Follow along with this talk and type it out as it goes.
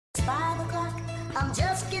I'm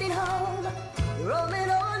just getting home,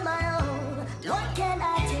 rolling on my own. What can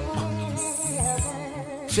I tell?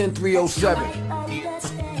 10307.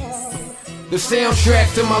 The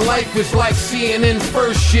soundtrack to my life is like CNN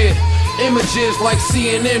first shit. Images like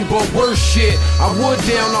CNN, but worse shit. I would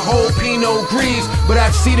down the whole Pinot Gris, but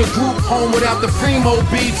I'd see the group home without the primo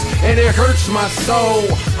beats, and it hurts my soul.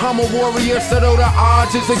 I'm a warrior, so though the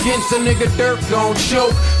odds is against a nigga, dirt gon'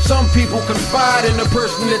 choke. Some people confide in the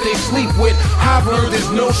person that they sleep with. I've learned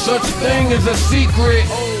there's no such thing as a secret.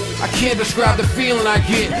 I can't describe the feeling I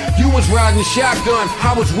get. You was riding shotgun,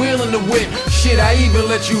 I was wheeling the whip. Shit, I even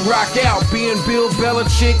let you rock out. Being Bill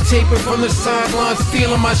Belichick, taping from the sidelines,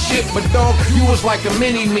 stealing my shit. But dog, you was like a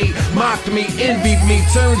mini-me, mocked me, envied me.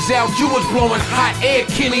 Turns out you was blowing hot air,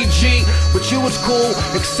 Kenny G. But you was cool,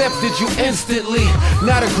 accepted you instantly.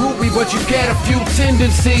 Not a groupie, but you got a few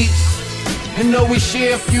tendencies. And know we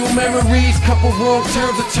share a few memories. Couple wrong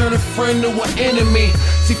turns to turn a friend to an enemy.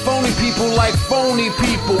 See, phony people like phony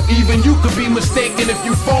people. Even you could be mistaken if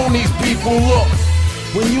you phone these people. Look,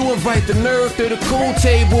 when you invite the nerd to the cool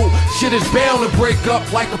table, shit is bound to break up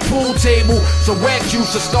like a pool table. So whack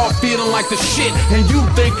juice will start feeling like the shit, and you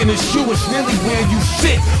thinking it's you, it's really where you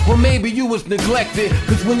sit. Well, maybe you was neglected,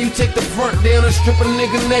 cause when you take the front down and strip a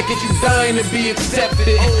nigga naked, you dying to be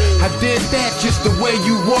accepted. I did that just the way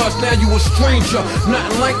you was. Now you a stranger,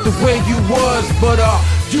 nothing like the way you was. But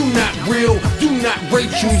you not real, you not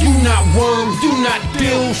Rachel, you not Worm, you not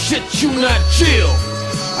Dill, shit, you not chill.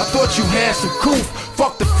 I thought you had some coof.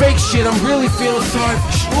 Fuck the fake shit, I'm really feeling sorry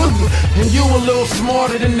for you. And you a little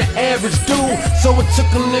smarter than the average dude, so it took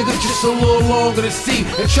a nigga just a little longer to see.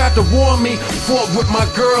 And tried to warn me, fought with my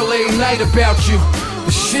girl every night about you. The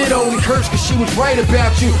shit only hurts cause she was right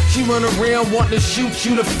about you. She run around wanting to shoot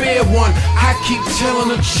you, the fair one. I keep telling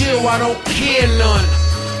her chill, I don't care none.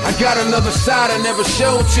 I got another side I never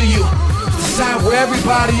showed to you. The side where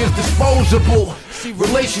everybody is disposable.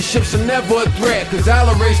 Relationships are never a threat, cause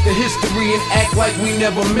I'll erase the history and act like we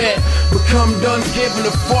never met. Become done giving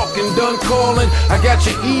a fuck and done calling. I got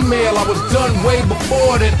your email, I was done way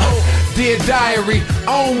before that. Dear diary,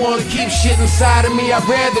 I don't wanna keep shit inside of me, I'd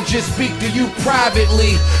rather just speak to you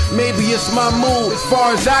privately. Maybe it's my mood, as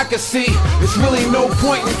far as I can see. There's really no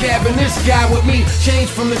point in having this guy with me.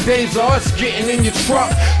 Changed from the days of us getting in your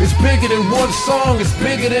truck. It's bigger than one song, it's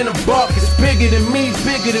bigger than a buck. It's bigger than me,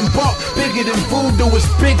 bigger than Buck, bigger than voodoo,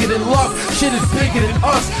 it's bigger than luck. Shit is bigger than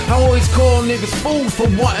us. I always call niggas fools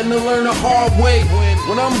for wanting to learn the hard way,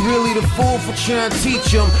 when I'm really the fool for trying to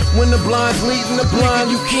teach them. When the blind's leading the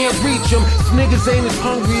blind, you can't reach them. If niggas ain't as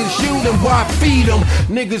hungry as you, then why feed them?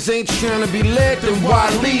 Niggas ain't trying to be led, then why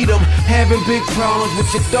lead them? Having big problems with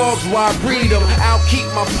your dogs, why breed them? I'll keep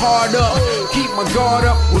my part up, keep my guard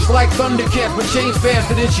up. Was like Thundercats, but change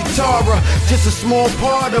faster than Chitara. Just a small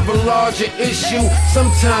part of a larger issue.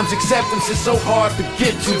 Sometimes acceptance is so hard to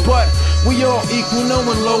get to, but we all equal, no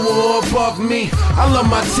one lower or above me. I love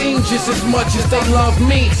my team just as much as they love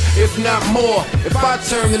me, if not more. If I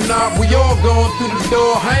turn the knob, we all going through the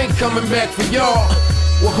door. I ain't coming back for y'all.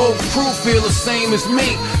 Well, whole crew feel the same as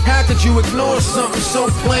me. How could you ignore something so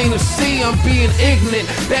plain to see? I'm being ignorant,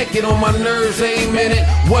 that get on my nerves every minute.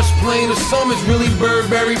 What's plain to some is really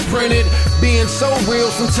Burberry printed. Being so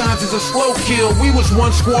real sometimes it's a slow kill. We was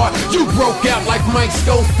one squad, you broke out like Mike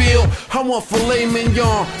Schofield. I want filet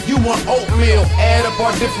mignon, you want oatmeal. Add up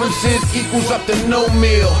our differences equals up to no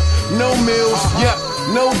meal. No meals, yep,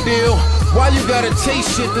 no deal. Why you gotta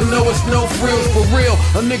taste shit to know it's no frills for real?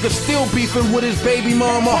 A nigga still beefing with his baby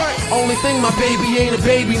mama. Only thing my baby ain't a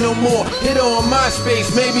baby no more. Hit her on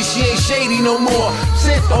MySpace, maybe she ain't shady no more.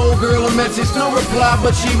 Sent the old girl a message, no reply,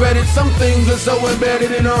 but she read it. Some things are so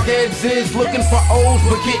embedded in our heads is looking for O's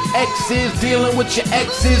but get X's, dealing with your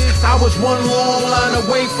exes. I was one long line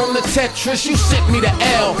away from the Tetris. You sent me to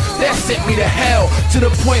L, that sent me to hell. To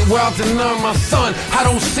the point where I'll deny my son. I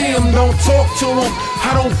don't see him, don't talk to him.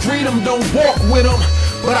 I don't greet him, don't walk with him,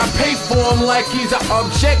 but I pay for him like he's an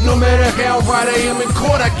object. No matter how right I am in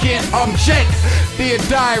court, I can't object. Dear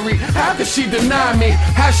diary, how could she deny me?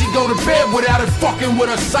 How she go to bed without it fucking with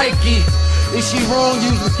her psyche? Is she wrong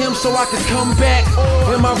using him so I could come back?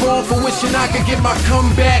 Am I wrong for wishing I could get my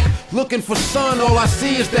comeback? Looking for sun, all I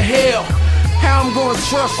see is the hell. How I'm gonna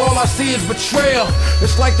trust, all I see is betrayal.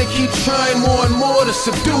 It's like they keep trying more and more to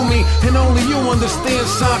subdue me, and only you understand,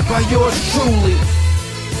 signed by yours truly.